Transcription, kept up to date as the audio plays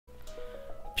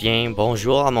Bien,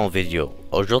 bonjour à mon vidéo.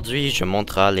 Aujourd'hui, je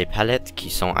montrerai les palettes qui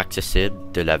sont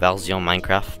accessibles de la version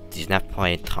Minecraft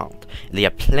 19.30. Il y a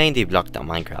plein de blocs dans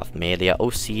Minecraft, mais il y a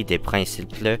aussi des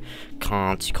principes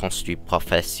quand tu construis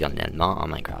professionnellement en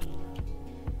Minecraft.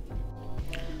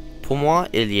 Pour moi,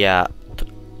 il y a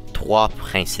trois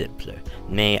principes,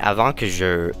 mais avant que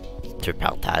je te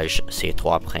partage ces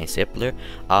trois principes,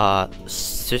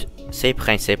 ces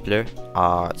principes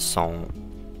sont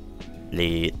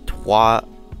les trois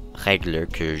règles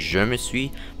que je me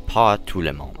suis, pas tout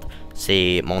le monde.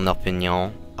 C'est mon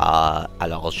opinion,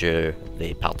 alors je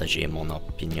vais partager mon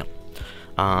opinion.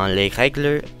 Les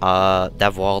règles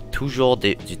d'avoir toujours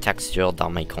du texture dans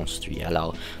mes construits.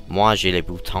 Alors moi j'ai les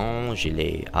boutons,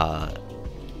 j'ai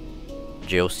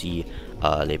aussi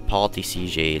les portes ici,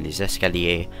 j'ai les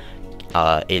escaliers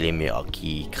et les murs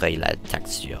qui créent la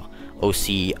texture.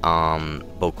 Aussi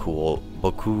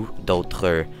beaucoup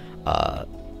d'autres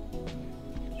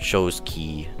choses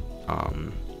qui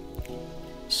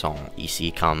sont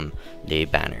ici comme les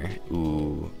banners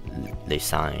ou les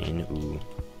signs ou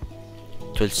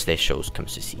toutes ces choses comme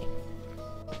ceci.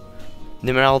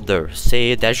 Numéro 2,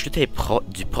 c'est d'ajouter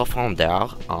du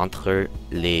profondeur entre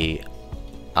les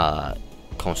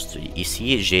construits.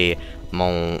 Ici, j'ai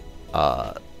mon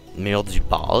mur du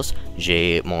base,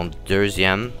 j'ai mon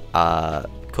deuxième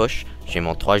couche, j'ai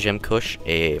mon troisième couche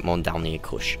et mon dernier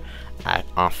couche.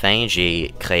 Enfin,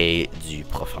 j'ai créé du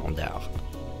profondeur.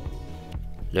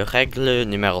 Le règle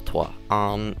numéro 3,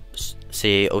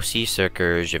 c'est aussi ce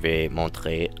que je vais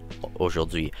montrer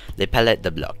aujourd'hui, les palettes de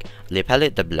blocs. Les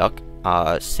palettes de blocs,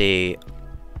 c'est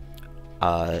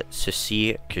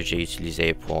ceci que j'ai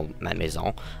utilisé pour ma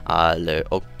maison, le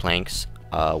oak planks,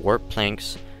 warp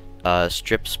planks,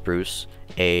 strip spruce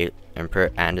et un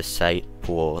peu andesite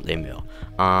pour les murs.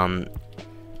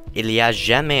 Il n'y a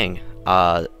jamais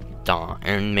dans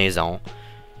une maison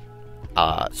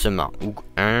seulement ou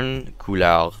une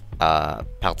couleur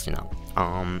pertinente.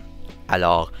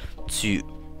 Alors tu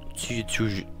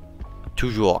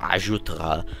toujours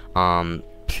ajouteras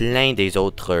plein des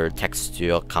autres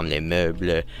textures comme les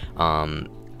meubles,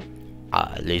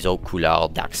 les autres couleurs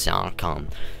d'accent, comme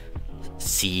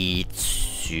si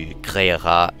tu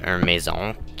créeras une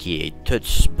maison qui est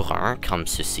toute brun comme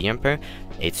ceci un peu,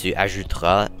 et tu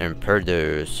ajouteras un peu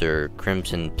de ce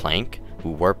crimson plank ou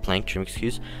warp plank, je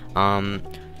m'excuse.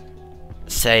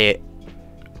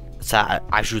 Ça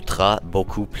ajoutera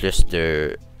beaucoup plus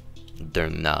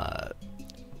d'une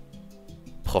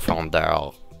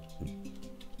profondeur.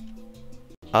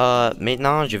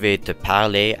 Maintenant, je vais te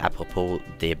parler à propos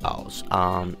des bases.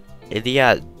 Il y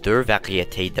a deux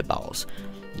variétés de bases.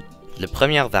 La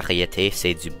première variété,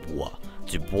 c'est du bois.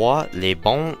 Du bois, les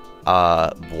bons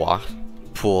bois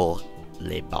pour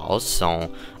les bases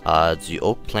sont du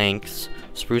oak planks,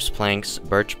 spruce planks,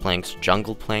 birch planks,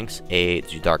 jungle planks et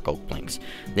du dark oak planks.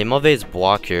 Les mauvais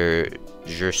bois que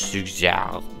je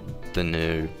suggère de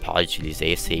ne pas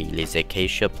utiliser, c'est les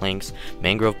acacia planks,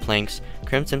 mangrove planks,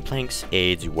 crimson planks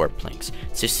et du warp planks.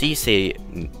 Ceci, c'est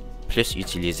plus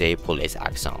utilisé pour les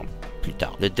accents plus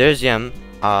tard. Le deuxième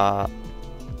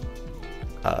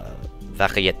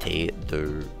variété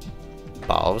de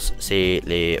base, c'est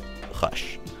les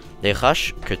roches. Les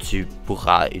roches que tu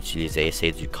pourras utiliser,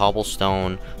 c'est du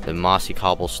cobblestone, le mossy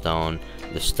cobblestone,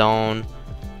 le stone,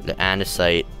 le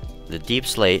andesite, le deep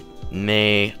slate,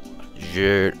 mais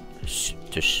je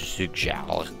te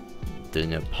suggère de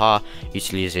ne pas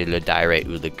utiliser le diorite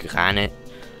ou le granite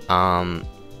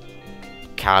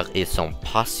car ils sont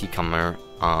pas si communs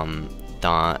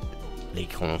dans les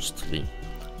construits.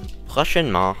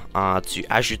 Prochainement, tu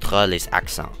ajouteras les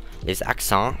accents. Les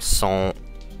accents sont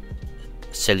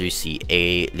celui-ci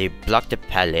et les blocs de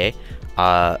palette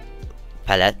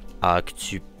que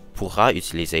tu pourras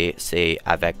utiliser, c'est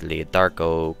avec les dark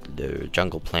oak, le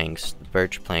jungle planks,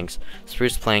 birch planks,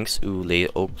 spruce planks ou les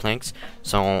oak planks,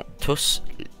 sont tous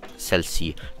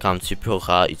celles-ci, comme tu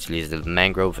pourras utiliser le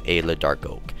mangrove et le dark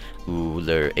oak, ou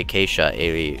le acacia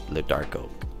et le dark oak,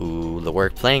 ou le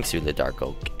work planks ou le dark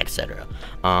oak, etc.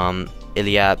 Il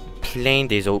y a plein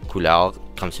des autres couleurs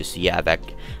comme ceci avec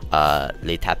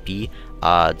les tapis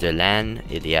de laine,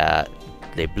 il y a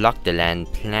les blocs de laine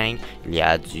pleins, il y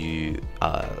a du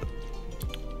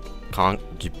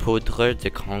poudre de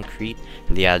concrete,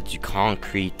 il y a du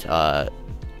concrete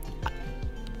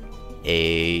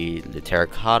et le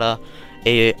terracotta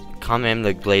et quand même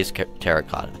le glaze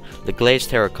terracotta. Le glaze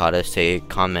terracotta c'est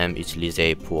quand même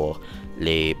utilisé pour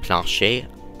les planchers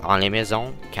en les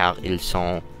maisons car ils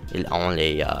ont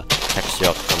les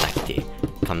textures connectées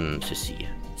comme ceci.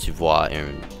 Tu vois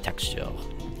une texture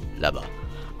là-bas.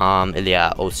 Il y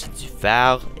a aussi du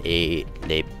fer et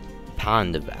les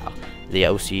pannes de verre. Il y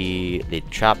a aussi les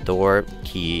trapdoors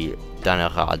qui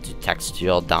donnera du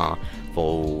texture dans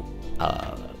vos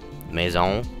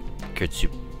maisons que tu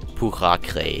pourras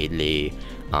créer les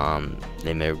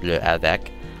meubles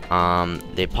avec.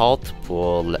 Les portes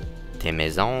pour tes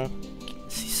maisons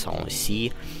qui sont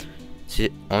ici.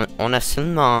 On a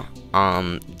seulement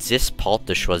 10 portes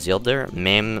de choisir de,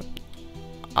 même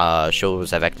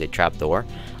chose avec les trapdoors,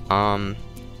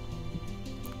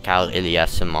 car il y a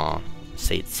seulement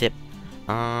ces types.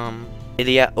 Il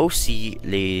y a aussi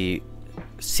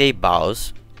ces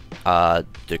bases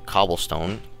de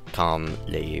cobblestone, comme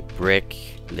les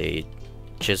bricks, les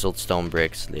chiseled stone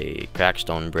bricks, les cracked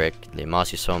stone bricks, les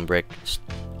mossy stone bricks,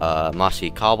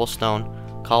 mossy cobblestone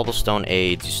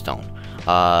et du stone.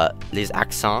 Les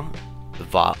accents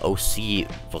vont aussi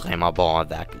vraiment bon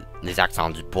avec les accents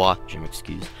du bois, je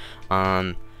m'excuse.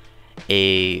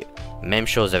 Et même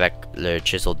chose avec le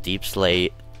chiseled deep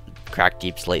slate, cracked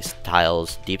deep slate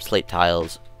tiles,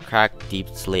 cracked deep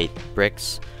slate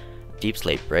bricks,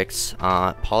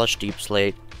 polished deep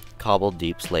slate, cobbled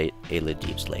deep slate et le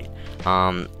deep slate.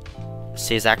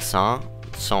 Ces accents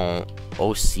sont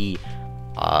aussi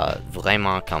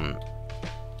vraiment comme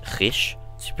riches,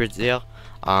 tu peux dire,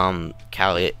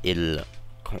 car ils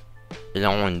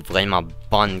ont une vraiment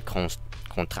bonne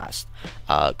contraste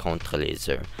contre les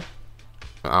œufs.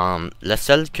 Le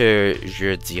seul que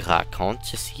je dirais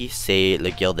contre ici, c'est le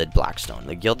Gilded Blackstone.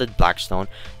 Le Gilded Blackstone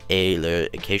et le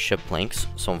Acacia Planks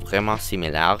sont vraiment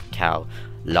similaires, car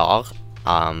l'or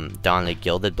dans le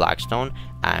Gilded Blackstone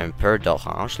a un peu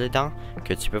d'orange dedans,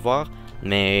 que tu peux voir,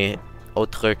 mais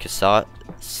autre que ça,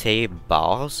 ces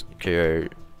bases que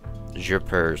je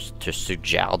peux te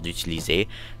suggérer d'utiliser,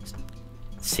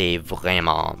 c'est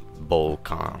vraiment beau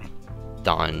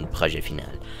dans un projet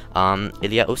final.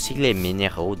 Il y a aussi les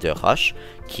minéraux de roche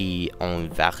qui ont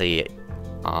varié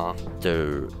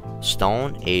de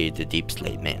stone et de deep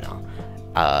slate maintenant,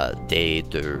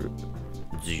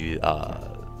 du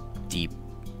deep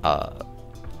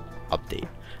update.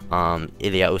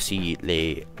 Il y a aussi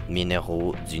les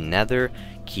minéraux du nether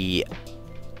qui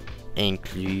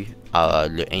incluent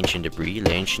le ancient debris.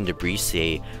 Le ancient debris,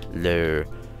 c'est le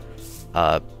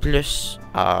plus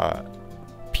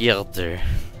pire de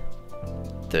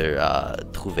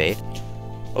trouver.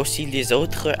 Aussi, les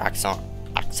autres accents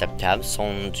acceptables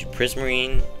sont du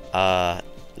prismarine,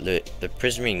 le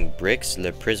prismarine bricks,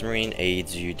 le prismarine et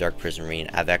du dark prismarine,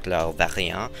 avec leurs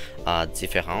variants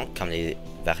différents, comme les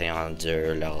variants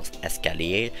de leurs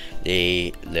escaliers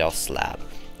et leurs slabs.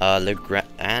 Le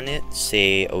granite,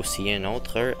 c'est aussi un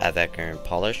autre avec un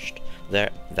polished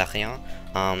variant,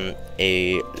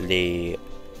 et les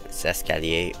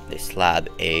escaliers, les slabs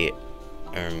et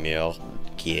un mur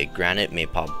qui est granite mais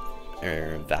pas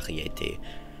une variété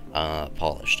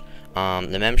polished.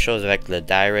 La même chose avec le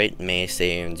diorite, mais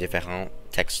c'est une différente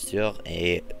texture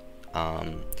et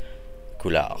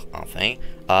couleur. Enfin,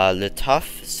 le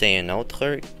tuff, c'est un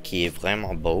autre qui est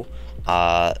vraiment beau,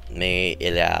 mais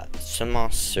il y a seulement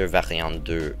ce variant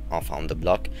 2 en forme de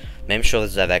bloc. Même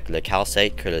chose avec le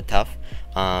calcite que le tuff,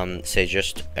 c'est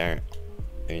juste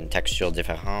une texture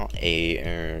différente et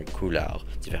une couleur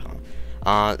différente.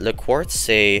 Le quartz,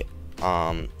 c'est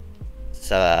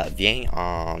ça vient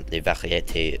en des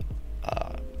variétés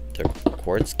de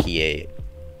quartz qui est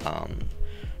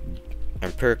un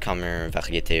peu comme une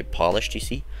variété polished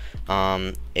ici,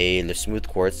 et le smooth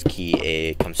quartz qui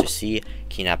est comme ceci,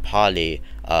 qui n'a pas les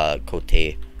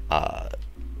côtés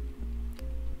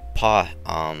pas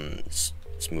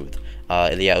smooth.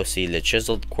 Il y a aussi le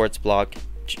chiseled quartz block,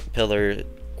 pillar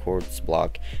quartz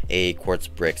block et quartz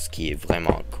bricks qui est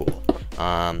vraiment cool.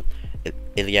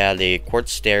 Il y a les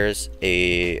quartz stairs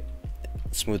et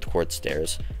smooth quartz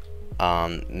stairs.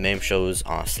 Même chose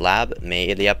en slab, mais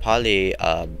il n'y a pas les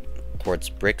quartz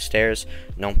brick stairs,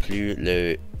 non plus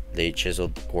les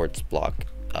chiseled quartz block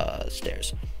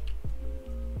stairs.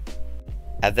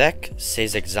 Avec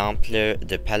ces exemples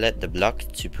de palettes de blocs,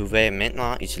 tu pouvais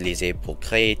maintenant utiliser pour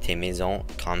créer tes maisons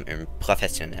comme un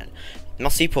professionnel.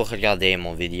 Merci pour regarder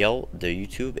mon vidéo de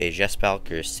YouTube et j'espère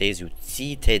que ces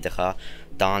outils t'aideront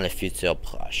dans le futur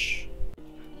proche.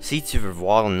 Si tu veux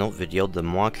voir une autre vidéo de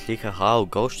moi, cliquera à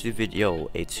gauche du vidéo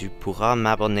et tu pourras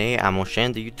m'abonner à mon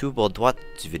chaîne de YouTube à droite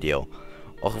du vidéo.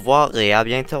 Au revoir et à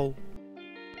bientôt!